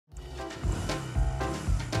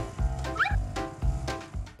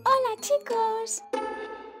chicos.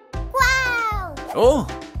 ¡Guau! ¡Oh!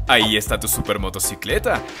 Ahí está tu super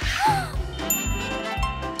motocicleta.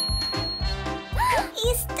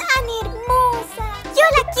 ¡Es tan hermosa! ¡Yo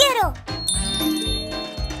la quiero!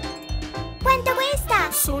 ¿Cuánto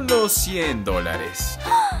cuesta? Solo $100.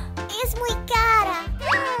 Es muy cara.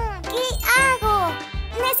 ¿Qué hago?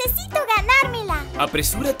 Necesito ganármela.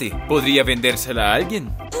 Apresúrate, podría vendérsela a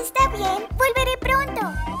alguien. Está bien, volveré pronto.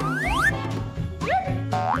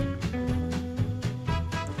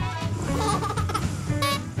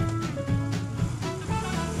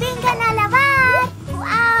 ¡Vengan a lavar!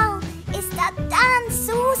 ¡Wow! ¡Está tan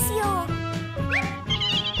sucio!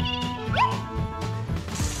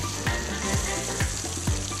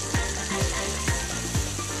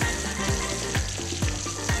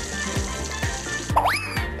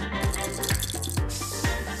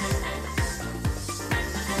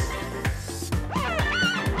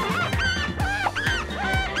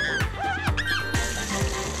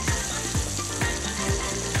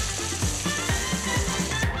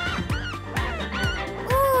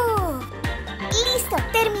 ¡Listo!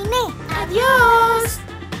 ¡Terminé! ¡Adiós!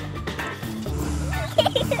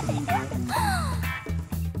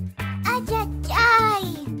 ¡Ay, ay, ay!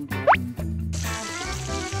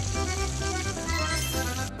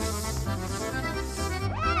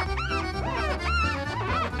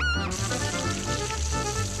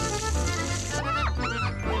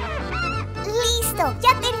 ¡Listo!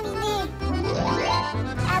 ¡Ya terminé!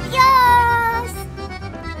 ¡Adiós!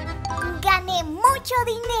 ¡Gané mucho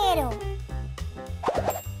dinero!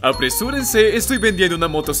 Apresúrense, estoy vendiendo una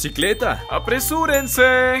motocicleta.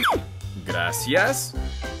 ¡Apresúrense! Gracias.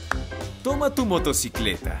 Toma tu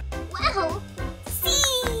motocicleta. ¡Wow! ¡Sí!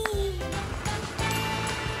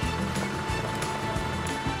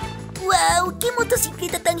 ¡Wow! ¡Qué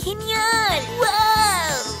motocicleta tan genial!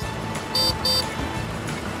 ¡Wow!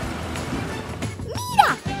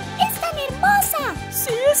 ¡Mira! ¡Es tan hermosa!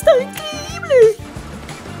 ¡Sí, está increíble!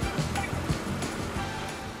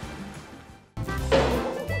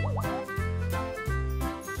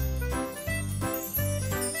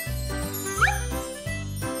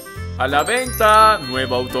 ¡A la venta!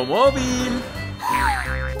 ¡Nuevo automóvil!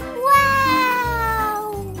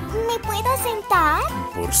 ¡Wow! ¿Me puedo sentar?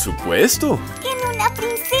 Por supuesto. ¡En una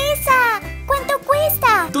princesa! ¿Cuánto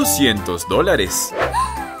cuesta? $200.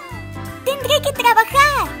 Tendré que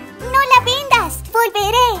trabajar. No la vendas.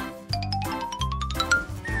 Volveré.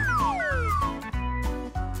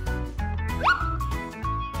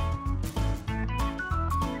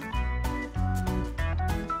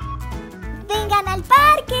 ¡Vengan al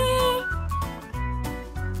parque!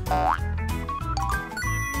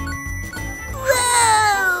 ¡Wow!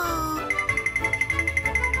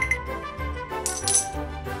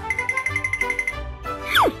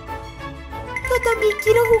 Yo también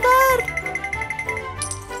quiero jugar.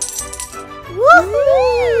 ¡Woohoo!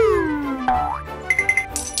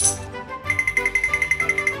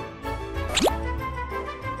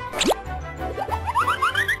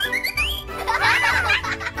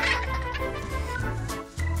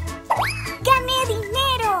 ¡Gané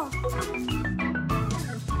dinero!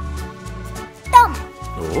 ¡Toma!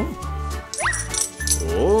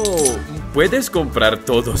 Oh, puedes comprar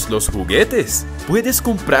todos los juguetes. Puedes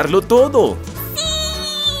comprarlo todo. ¡Sí!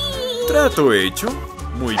 Trato hecho.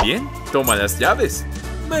 Muy bien, toma las llaves.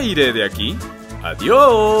 Me iré de aquí.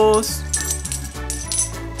 Adiós.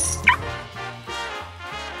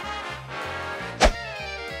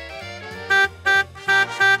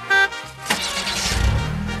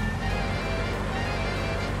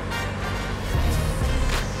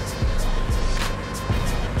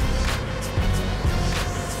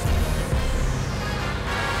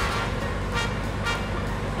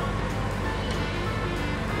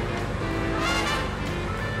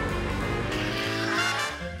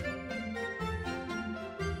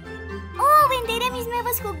 ¡Oh, venderé mis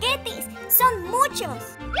nuevos juguetes! ¡Son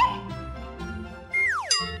muchos!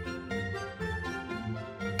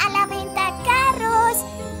 A la venta carros,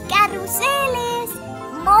 carruseles,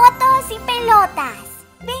 motos y pelotas.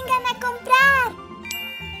 ¡Vengan a comprar!